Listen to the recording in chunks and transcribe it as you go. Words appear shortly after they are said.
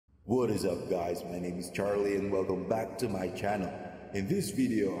What is up guys, my name is Charlie and welcome back to my channel. In this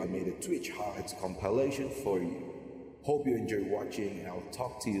video I made a Twitch highlights compilation for you. Hope you enjoy watching and I'll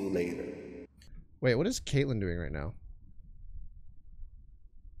talk to you later. Wait, what is Caitlin doing right now?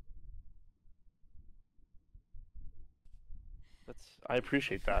 I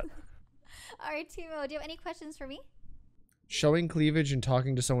appreciate that. Alright, Timo, do you have any questions for me? Showing cleavage and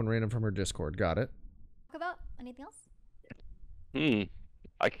talking to someone random from her Discord. Got it. Talk about anything else?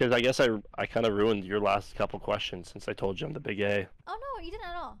 Because I guess I kind of ruined your last couple questions since I told you I'm the big A. Oh no, you didn't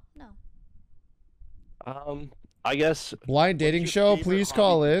at all. No. I guess Blind dating what's your show, favorite please hobby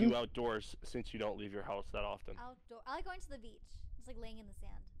call to in. do outdoors since you don't leave your house that often. Outdoor. I like going to the beach. Just like laying in the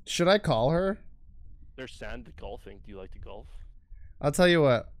sand. Should I call her? There's sand golfing. Do you like to golf? I'll tell you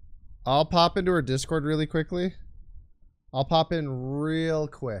what. I'll pop into her Discord really quickly. I'll pop in real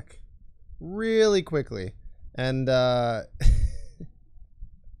quick. Really quickly. And alright,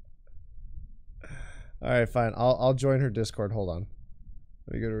 fine. I'll join her Discord. Hold on.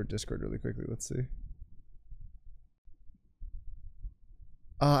 Let me go to her Discord really quickly. Let's see.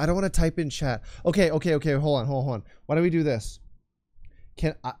 I don't want to type in chat. Okay. Hold on. Why don't we do this?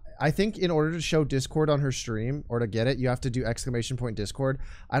 I think in order to show Discord on her stream or to get it, you have to do ! Discord.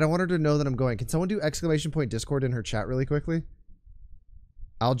 I don't want her to know that I'm going. Can someone do ! Discord in her chat really quickly?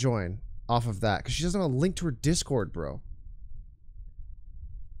 I'll join off of that because she doesn't have a link to her Discord, bro.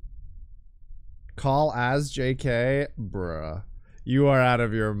 Call as JK, bruh. You are out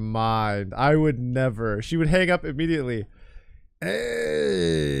of your mind. I would never. She would hang up immediately.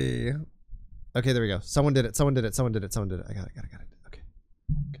 Hey. Okay, there we go. Someone did it. I got it.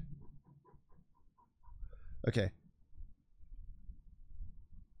 Okay.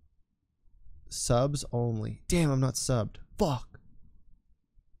 Subs only. Damn, I'm not subbed. Fuck.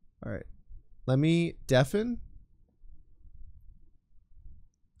 Alright. Let me deafen.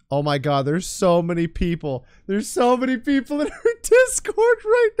 Oh my god, there's so many people. There's so many people in her Discord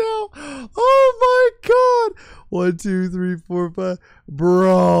right now. Oh my god. 1, 2, 3, 4, 5.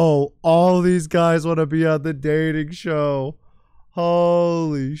 Bro, all these guys want to be on the dating show.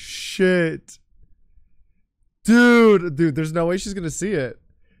 Holy shit. Dude, there's no way she's gonna see it.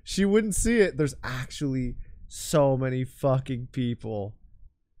 She wouldn't see it. There's actually so many fucking people.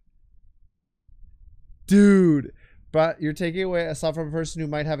 Dude. But you're taking away a slot from a person who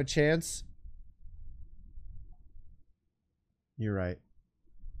might have a chance. You're right.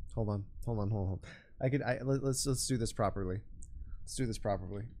 Hold on. Let's do this properly. Let's do this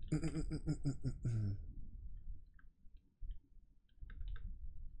properly.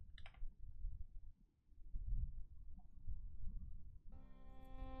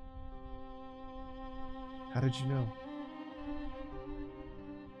 How did you know?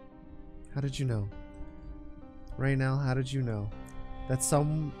 How did you know? Raynell, how did you know? That's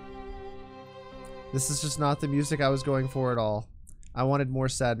some... This is just not the music I was going for at all. I wanted more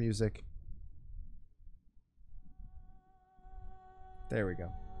sad music. There we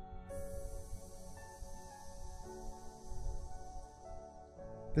go.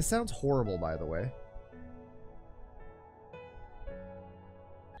 This sounds horrible, by the way.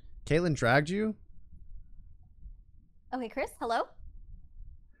 Caitlin dragged you? Okay, Chris, hello?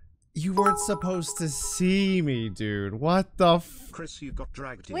 You weren't supposed to see me, dude. What the f— Chris, you got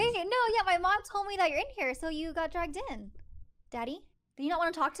dragged in. Wait, no, yeah, my mom told me that you're in here, so you got dragged in. Daddy, do you not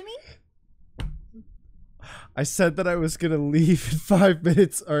want to talk to me? I said that I was gonna leave in 5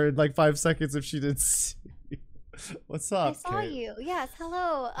 minutes or in like 5 seconds if she didn't see me. What's up, I saw Kate? you. Yes,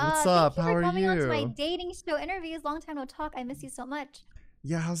 hello. What's up? Thank you How for are coming on to you? my dating show interviews. Long time no talk. I miss you so much.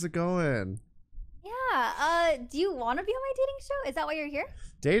 Yeah, how's it going? Yeah, do you want to be on my dating show? Is that why you're here?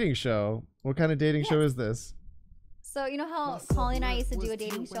 Dating show? What kind of dating show is this? So, you know how Colleen and I used to do a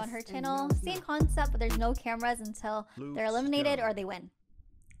dating show on her channel? Same concept, but there's no cameras until they're eliminated or they win.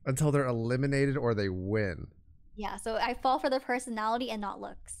 Until they're eliminated or they win. Yeah, so I fall for the personality and not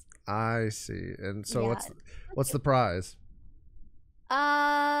looks. I see. And so Yeah. what's the prize?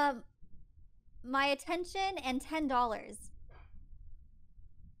 My attention and $10.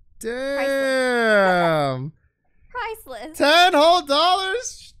 Damn. Priceless. $10 whole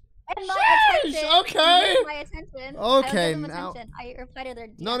dollars? And my Sheesh, attention. okay. My attention. Okay, I don't give them now- attention. I reply to their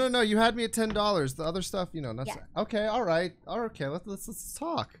DMs. No. You had me at $10. The other stuff, you know, that's Yeah. okay. All right. Okay. Let's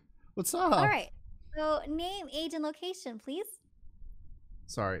talk. What's up? All right. So name, age, and location, please.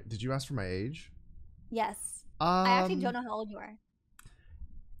 Sorry. Did you ask for my age? Yes. I actually don't know how old you are.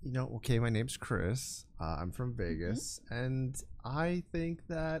 You know, okay, my name's Chris. I'm from Vegas, and I think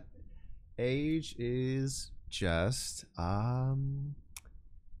that age is just, you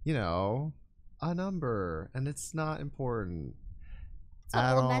know, a number, and it's not important.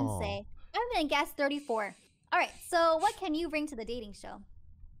 That's what At old men all. say. I'm gonna guess 34. All right. So what can you bring to the dating show?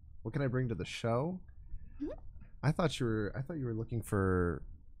 What can I bring to the show? Mhm. I thought you were looking for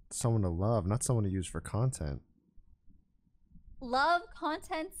someone to love, not someone to use for content. Love,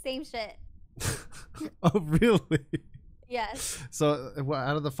 content, same shit. Oh, really? Yes. So,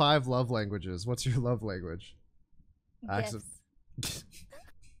 out of the 5 love languages, what's your love language? Gifts.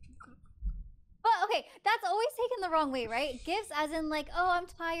 But okay, that's always taken the wrong way, right? Gifts as in like, oh, I'm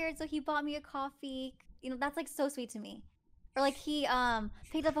tired, so he bought me a coffee. You know, that's like so sweet to me. Or like he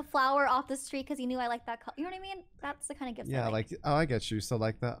picked up a flower off the street because he knew I liked that color. You know what I mean? That's the kind of gifts I Yeah, like. oh, I get you. So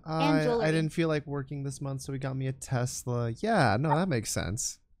like that. And I jewelry. didn't feel like working this month, so he got me a Tesla. Yeah, no, that makes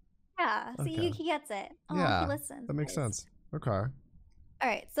sense. Yeah, see, Okay. he gets it. Oh, Yeah, he listens. that makes Nice. sense. Okay. All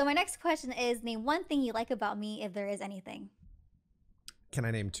right, so my next question is, name one thing you like about me, if there is anything. Can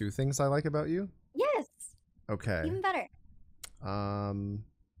I name 2 things I like about you? Yes, Okay. even better.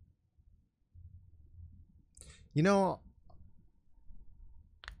 You know.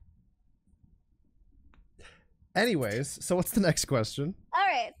 Anyways, so what's the next question? All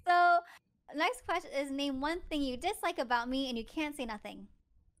right, so next question is, name one thing you dislike about me, and you can't say nothing.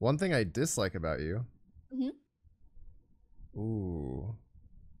 One thing I dislike about you. Mhm. Ooh.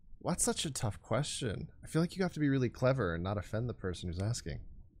 What's such a tough question? I feel like you have to be really clever and not offend the person who's asking.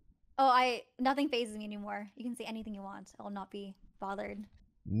 Oh, nothing phases me anymore. You can say anything you want. I'll not be bothered.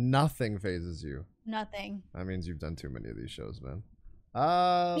 Nothing phases you. Nothing. That means you've done too many of these shows, man.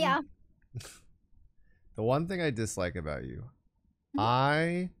 Yeah. The one thing I dislike about you,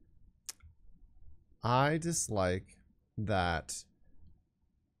 Mhm. I dislike that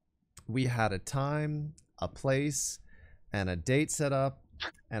we had a time, a place, and a date set up,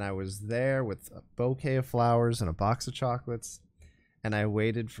 and I was there with a bouquet of flowers and a box of chocolates, and I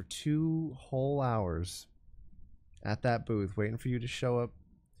waited for 2 whole hours at that booth waiting for you to show up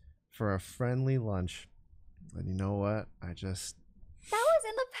for a friendly lunch. And you know what? That was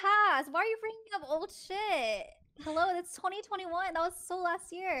in the past. Why are you bringing up old shit? Hello, it's 2021. That was so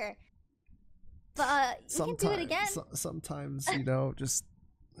last year. But we can do it again. Sometimes, you know, just...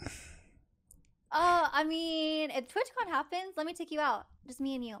 I mean, if TwitchCon happens, let me take you out. Just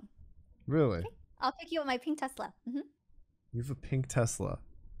me and you. Really? Okay. I'll pick you up my pink Tesla. You have a pink Tesla.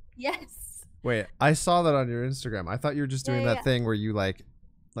 Yes. Wait, I saw that on your Instagram. I thought you were just doing that Yeah. thing where you like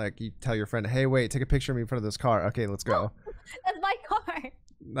you tell your friend, "Hey, wait, take a picture of me in front of this car." Okay, let's go. That's my car.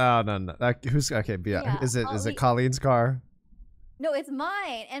 No. Who's okay? Yeah, Is it Colleen's car? No, it's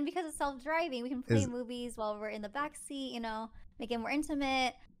mine. And because it's self-driving, we can play movies while we're in the back seat. You know, make it more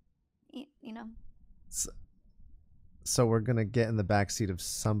intimate. You know. So we're gonna get in the back seat of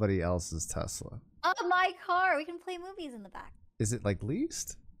somebody else's Tesla. Oh, my car. We can play movies in the back. Is it like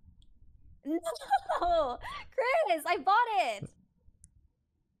leased? No, Chris, I bought it.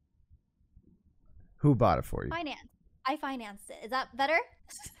 Who bought it for you? Finance. I financed it. Is that better?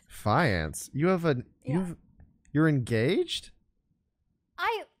 Finance. You have a you're engaged?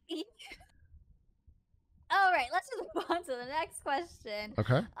 All right, let's just move on to the next question.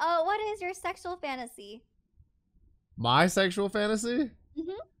 Okay. What is your sexual fantasy? My sexual fantasy?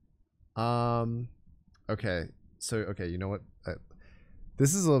 Mhm. Okay. So, okay, you know what?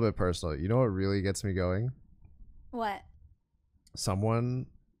 This is a little bit personal. You know what really gets me going? What? Someone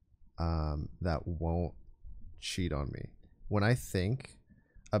that won't cheat on me. When I think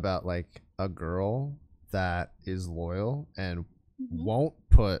about like a girl that is loyal and won't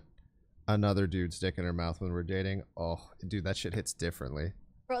put another dude's dick in her mouth when we're dating, oh, dude, that shit hits differently.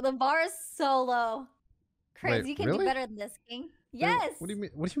 Bro, the bar is so low. Chris, Wait, you can really? do better than this, King. Yes. What do you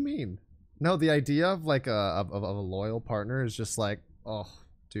mean? What do you mean? No, the idea of like a loyal partner is just like, oh,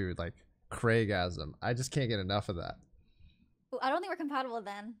 dude, like Craigasm. I just can't get enough of that. Ooh, I don't think we're compatible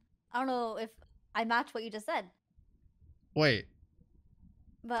then. I don't know if I match what you just said. Wait.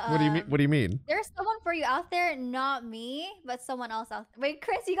 But What do you mean? What do you mean? There's someone for you out there, not me, but someone else out there. Wait,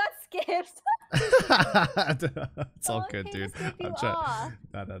 Chris, you got skipped. It's all Someone good, came to dude. skip you I'm trying. off.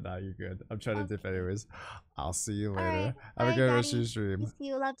 No, you're good. I'm trying to dip Okay. anyways. I'll see you later. Alright, Have a bye, good rest of Daddy. your stream. Miss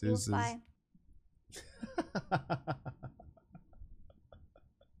you, love you. Deuces. Bye.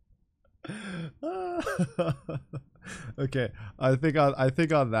 Okay, I think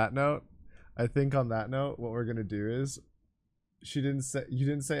on that note, what we're gonna do is, you didn't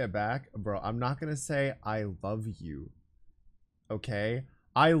say it back, bro. I'm not gonna say I love you. Okay,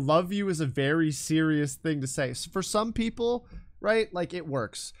 I love you is a very serious thing to say. So for some people, right? Like it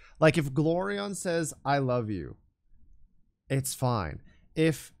works. Like if Glorion says I love you, it's fine.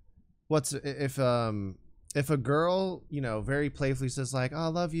 If a girl, you know, very playfully says like, oh, I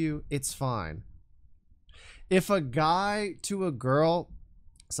love you, it's fine. If a guy to a girl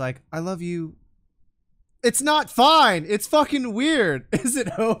It's like, I love you. It's not fine. It's fucking weird. Is it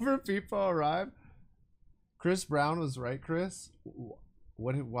over? People arrive. Chris Brown was right, Chris.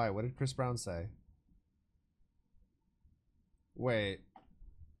 Why? What did Chris Brown say? Wait.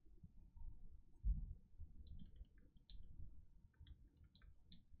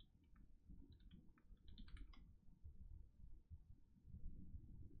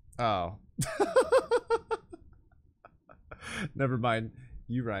 Oh. Never mind.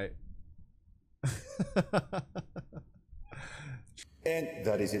 You right. And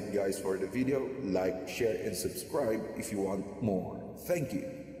that is it guys for the video. Like, share and subscribe if you want more. Thank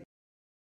you.